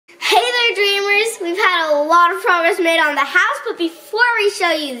guys, we've had a lot of progress made on the house, but before we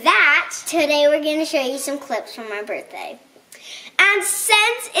show you that, today we're going to show you some clips from my birthday. And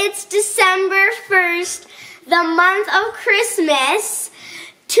since it's December 1st, the month of Christmas,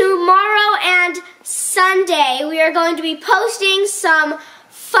 tomorrow and Sunday, we are going to be posting some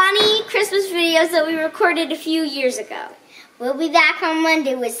funny Christmas videos that we recorded a few years ago. We'll be back on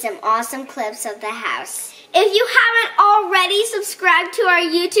Monday with some awesome clips of the house. If you haven't already subscribed to our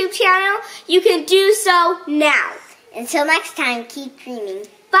YouTube channel, you can do so now. Until next time, keep dreaming.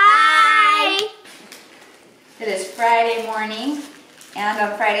 Bye! It is Friday morning, and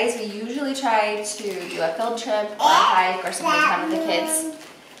on Fridays we usually try to do a field trip or a hike or something fun with the kids.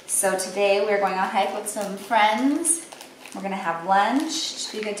 So today we're going on a hike with some friends. We're going to have lunch. It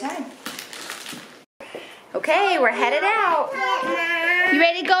should be a good time. Okay, we're headed out. You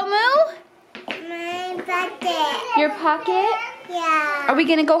ready to go, Moo? My pocket. Your pocket? Yeah. Are we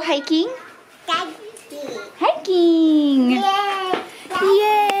going to go hiking? Hiking. Hiking!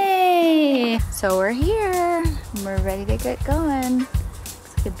 Yay! So we're here. We're ready to get going.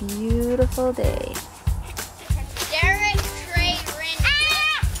 Looks like a beautiful day.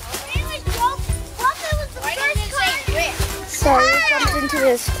 So we jumped into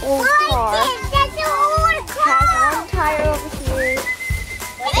this old car. It has one tire over here.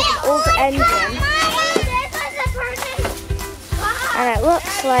 It's an old engine. And it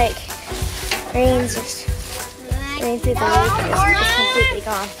looks like rain's just rain through the roof and it's completely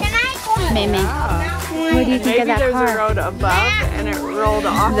gone. Mimi, what do you think of that car? Maybe there's a road above and it rolled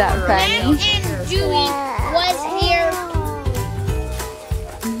off. Is that funny? And Dewey was here.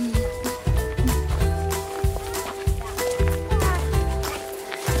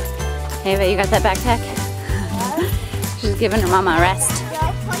 Hey, but you got that backpack? She's giving her mama a rest.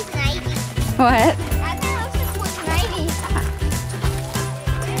 What?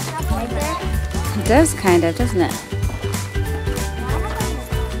 It does kind of, doesn't it?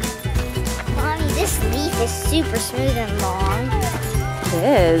 Mommy, this leaf is super smooth and long. It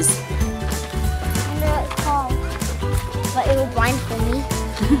is. I know what it's called, but it would blindfold me.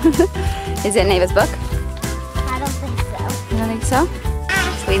 Is it Neva's book? I don't think so. You don't think so?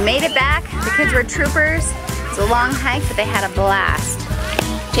 So we made it back. The kids were troopers. It's a long hike, but they had a blast.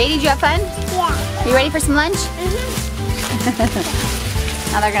 Jay, did you have fun? Yeah. You ready for some lunch?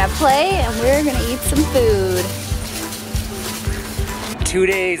 Now they're gonna play and we're gonna eat some food. 2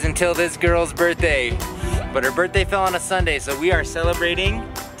 days until this girl's birthday. But her birthday fell on a Sunday, so we are celebrating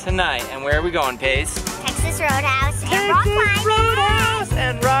tonight. And where are we going, Pace? Texas Roadhouse and rock climbing.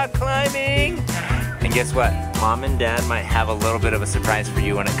 And rock climbing. And guess what? Mom and Dad might have a little bit of a surprise for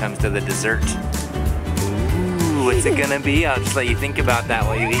you when it comes to the dessert. Ooh, what's it gonna be? I'll just let you think about that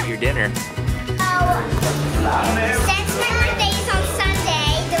while you eat your dinner. Since my birthday is on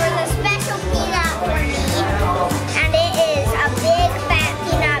Sunday, there was a special peanut for me, and it is a big fat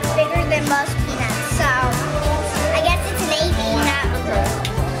peanut, bigger than most peanuts. So I guess it's an 8 peanut.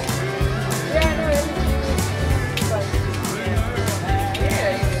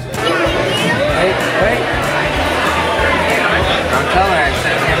 Wait. Don't tell her, I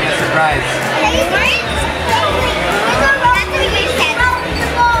said it's gonna be a surprise.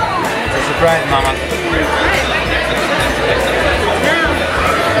 It's a surprise, Mama.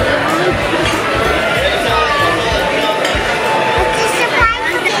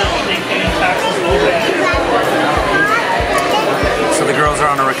 So the girls are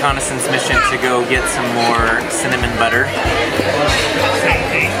on a reconnaissance mission to go get some more cinnamon butter.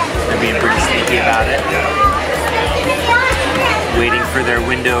 They're being pretty sneaky about it. Waiting for their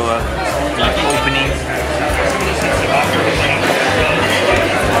window of opening.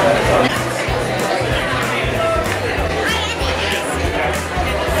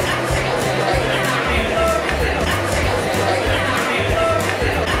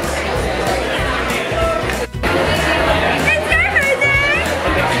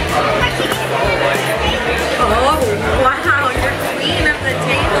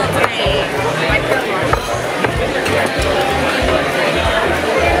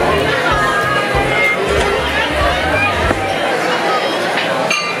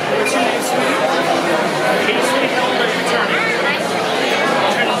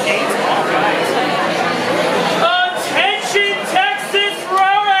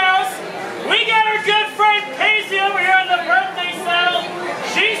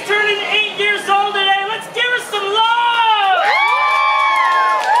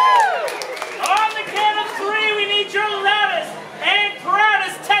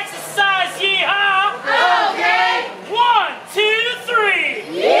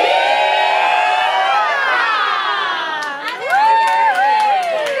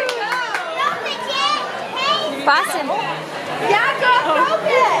 Boston. Yeah, go rope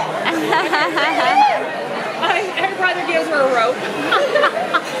it. Her brother gives her a rope.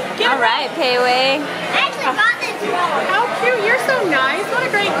 All right, Payway. I actually got this rope. How cute. You're so nice. What a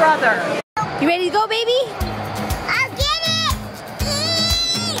great brother. You ready to go, baby? I'll get it.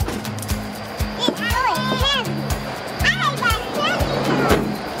 It's really heavy. I like heavy.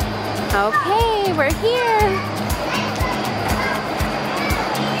 Okay, we're here.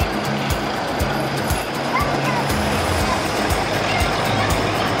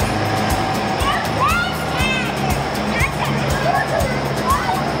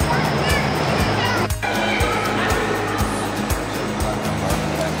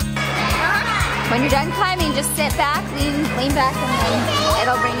 When you're done climbing, just sit back, lean back, and then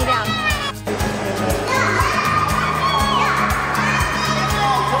it'll bring you down.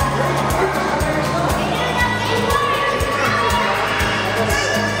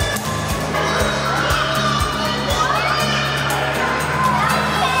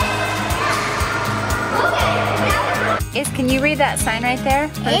 Can you read that sign right there?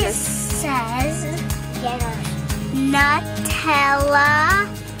 It says Nutella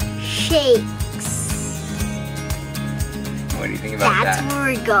shakes. What do you think about That's that? where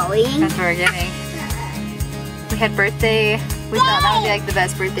we're going. That's what we're getting. We had birthday. We thought that would be like the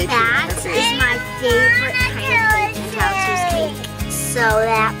best birthday treat That ever for is you. my favorite kind of cake, House's cake. So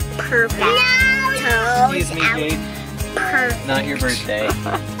that perfect toes Excuse me, out. Jade. Perfect. Not your birthday.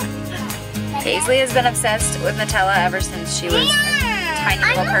 Paisley has been obsessed with Nutella ever since she was a tiny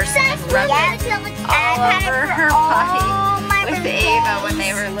little person and rubbed it all over her body with Ava when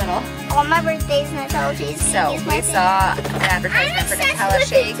they were little. All my birthdays, Nutella shakes. So we saw an advertisement for Nutella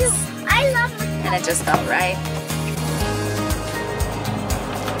shakes I love and it just felt right.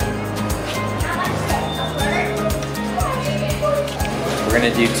 We're gonna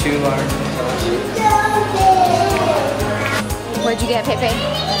do 2 large Nutella shakes. What'd you get, Pepe?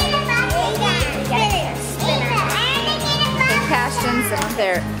 They cashed in some of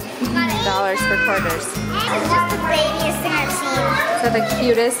their dollars for quarters. This is just the babiest thing I've seen. So the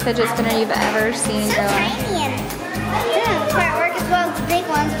cutest fidget spinner you've ever seen in So your life. tiny and didn't quite work as well as the big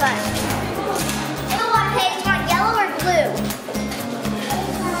ones, but you know what, Paige, want yellow or blue?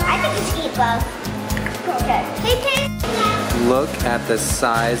 I think we should keep both. Okay. Hey, Paige. Look at the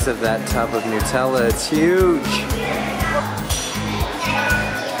size of that tub of Nutella. It's huge.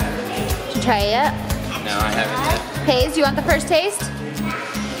 Did you try it yet? No, I haven't yet. Paige, you want the first taste? Some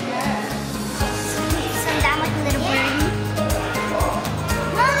down like a little birdie.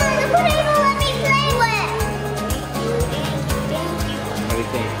 Mom, the potato let me play with. What do you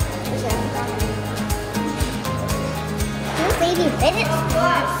think? Those baby fidget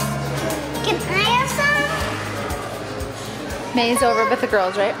spoons. Can I have some? May's over with the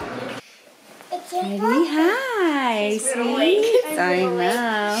girls, right? Ready? Hi, sweet. I know.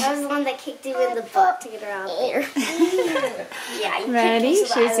 That was the one that kicked you in the butt to get her out there. Yeah, you Ready? kicked me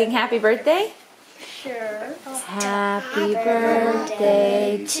so Should we that sing happy birthday? Sure. Happy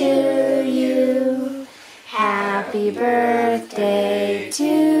birthday to you. Happy birthday to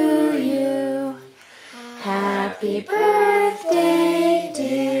you. Happy birthday,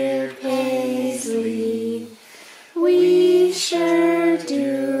 dear Paisley. We sure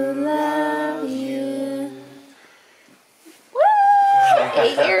do love you. Woo!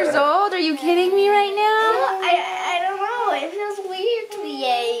 8 years old? Are you kidding me right now? I don't know. It feels weird to be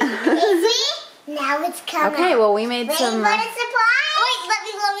 8. Now it's coming. Okay, well we made some. What is the surprise? Wait, let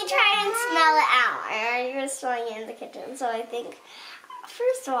me try and smell it out. I already was smelling it in the kitchen, so I think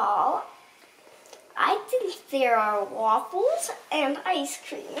first of all, I think there are waffles and ice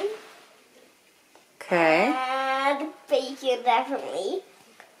cream. Okay. And bacon, definitely.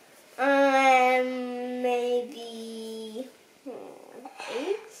 Maybe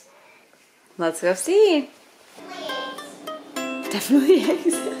eggs. Let's go see. Definitely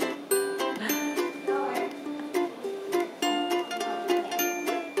eggs.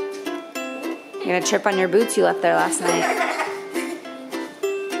 You're gonna trip on your boots you left there last night.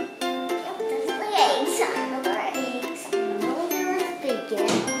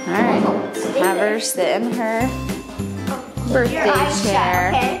 Alright, have her sit in her birthday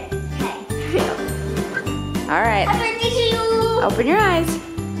chair. Alright, open your eyes.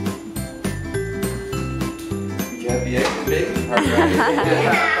 You got the extra bacon part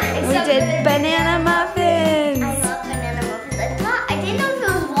right. We did banana muffins. I love banana muffins. I didn't know if it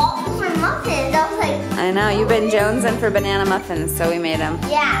was waffles or muffins. I was like, I know, you've been jonesing for banana muffins, so we made them.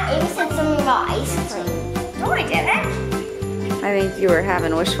 yeah, Amy said something about ice cream. No, I didn't. I think you were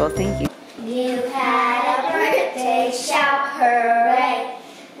having wishful thinking. You had a birthday, shout hooray.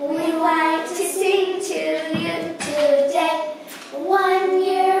 We like to sing to you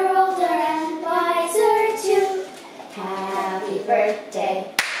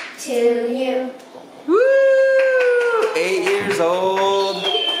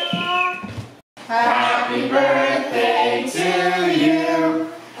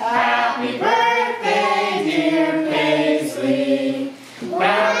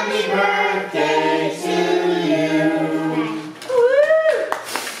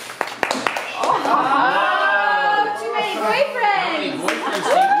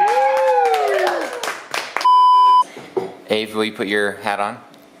Ave, will you put your hat on?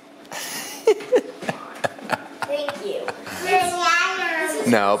 Thank you.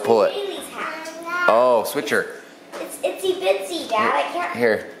 No, pull it. Bailey's hat. Oh, switcher. It's itsy bitsy, Dad. I can't.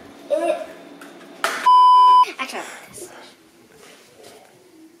 Here. Actually, I'll put this.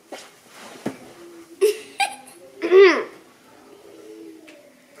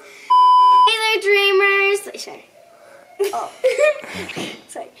 Hey there, dreamers. Sorry. Oh.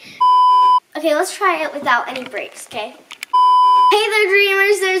 Sorry. Okay, let's try it without any breaks, okay? Hey there,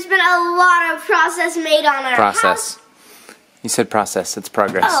 dreamers. There's been a lot of process made on our Process. house. You said process. It's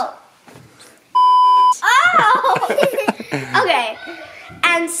progress. Oh. Oh! Okay.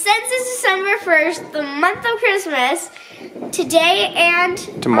 And since it's December 1st, the month of Christmas, today and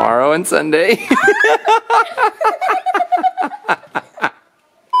Tomorrow and Sunday.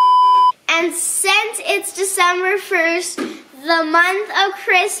 and since it's December 1st, the month of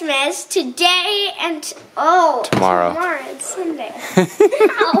Christmas, today and Tomorrow and Sunday.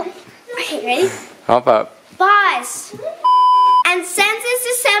 Ow. Okay, ready? Hop up. Pause. And since it's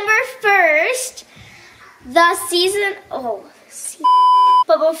December 1st, the season.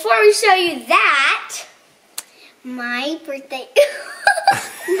 But before we show you that, my birthday.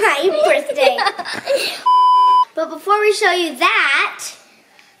 My birthday. But before we show you that,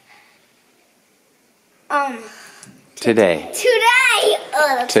 Today.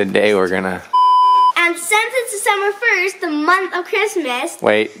 Today we're gonna. And since it's December 1st, the month of Christmas.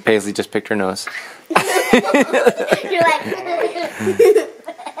 Wait, Paisley just picked her nose. You're like.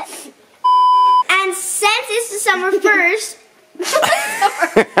 And since it's December 1st.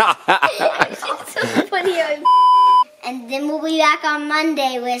 And then we'll be back on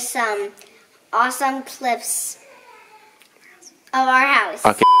Monday with some awesome clips of our house.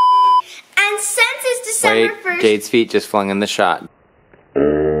 Okay. And since it's December 1st. Wait, Jade's feet just flung in the shot. I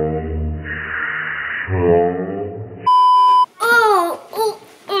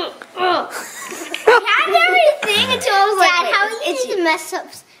had everything until I was like, Dad, how about you make the mess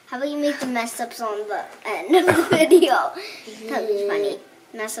ups? How about you make the mess ups on the end of the video? That was funny.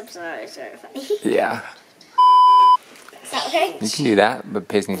 Mess ups are always sort of funny. Yeah. Is that okay? You can do that, but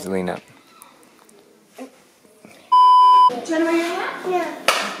Paige needs to lean up. Do you want to wear your hat?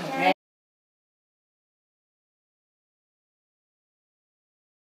 Yeah.